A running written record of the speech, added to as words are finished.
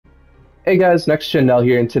Hey guys, NextGenNel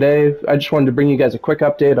here, and today I just wanted to bring you guys a quick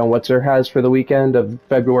update on what Xur has for the weekend of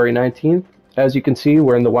February 19th. As you can see,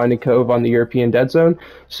 we're in the Winding Cove on the European Dead Zone,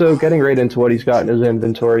 so getting right into what he's got in his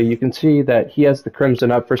inventory, you can see that he has the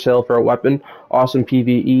Crimson up for sale for a weapon, awesome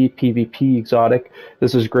PvE, PvP exotic.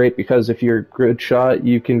 This is great because if you're a good shot,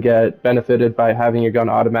 you can get benefited by having your gun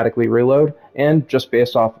automatically reload, and just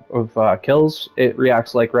based off of kills, it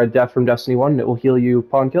reacts like Red Death from Destiny 1, and it will heal you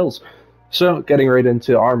upon kills. So, getting right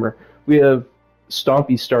into armor. We have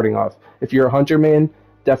Stompy starting off. If you're a hunter main,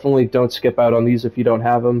 definitely don't skip out on these if you don't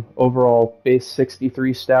have them. Overall, base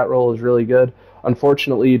 63 stat roll is really good.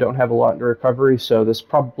 Unfortunately, you don't have a lot in recovery, so this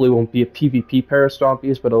probably won't be a PvP pair of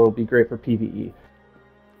Stompies, but it'll be great for PvE.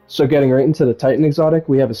 So getting right into the Titan exotic,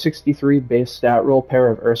 we have a 63 base stat roll pair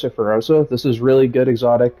of Ursa Ferosa. This is really good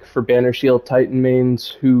exotic for Banner Shield Titan mains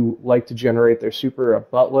who like to generate their super a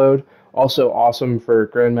buttload. Also awesome for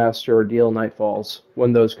Grandmaster Ordeal Nightfalls.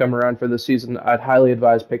 When those come around for this season, I'd highly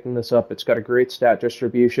advise picking this up. It's got a great stat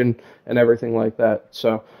distribution and everything like that.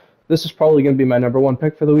 So this is probably going to be my number one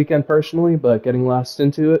pick for the weekend personally, but getting last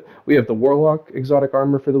into it, we have the Warlock exotic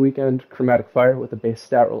armor for the weekend, Chromatic Fire with a base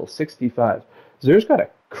stat roll of 65. Xur's got a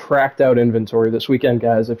cracked out inventory this weekend,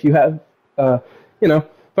 guys. If you have, uh, you know,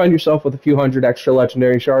 find yourself with a few hundred extra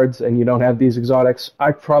legendary shards and you don't have these exotics,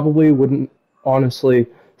 I probably wouldn't honestly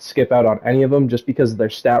skip out on any of them just because of their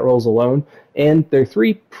stat rolls alone. And they're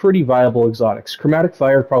three pretty viable exotics. Chromatic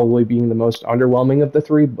Fire probably being the most underwhelming of the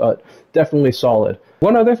three, but definitely solid.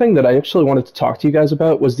 One other thing that I actually wanted to talk to you guys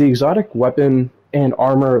about was the exotic weapon and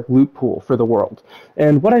armor loot pool for the world.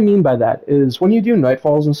 And what I mean by that is when you do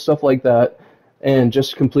nightfalls and stuff like that, and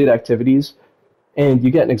just complete activities, and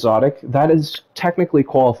you get an exotic, that is technically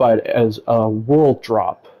qualified as a world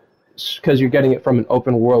drop because you're getting it from an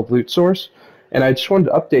open world loot source. And I just wanted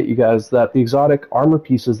to update you guys that the exotic armor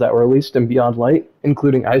pieces that were released in Beyond Light,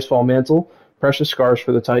 including Icefall Mantle, Precious Scars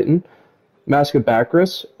for the Titan, Mask of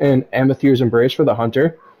Bacchus, and Amethyr's Embrace for the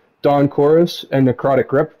Hunter, Dawn Chorus, and Necrotic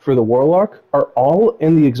Grip for the Warlock, are all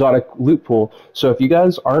in the exotic loot pool. So if you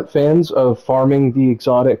guys aren't fans of farming the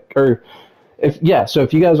exotic, or if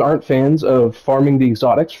you guys aren't fans of farming the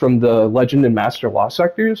exotics from the Legend and Master Lost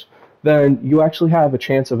sectors, then you actually have a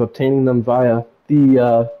chance of obtaining them via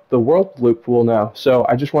the World Loot Pool now. So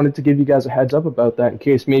I just wanted to give you guys a heads up about that in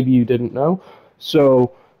case maybe you didn't know.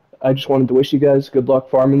 So I just wanted to wish you guys good luck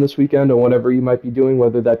farming this weekend on whatever you might be doing,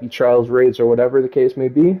 whether that be trials, raids, or whatever the case may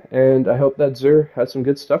be. And I hope that Xur has some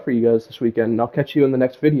good stuff for you guys this weekend. And I'll catch you in the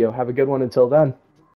next video. Have a good one until then.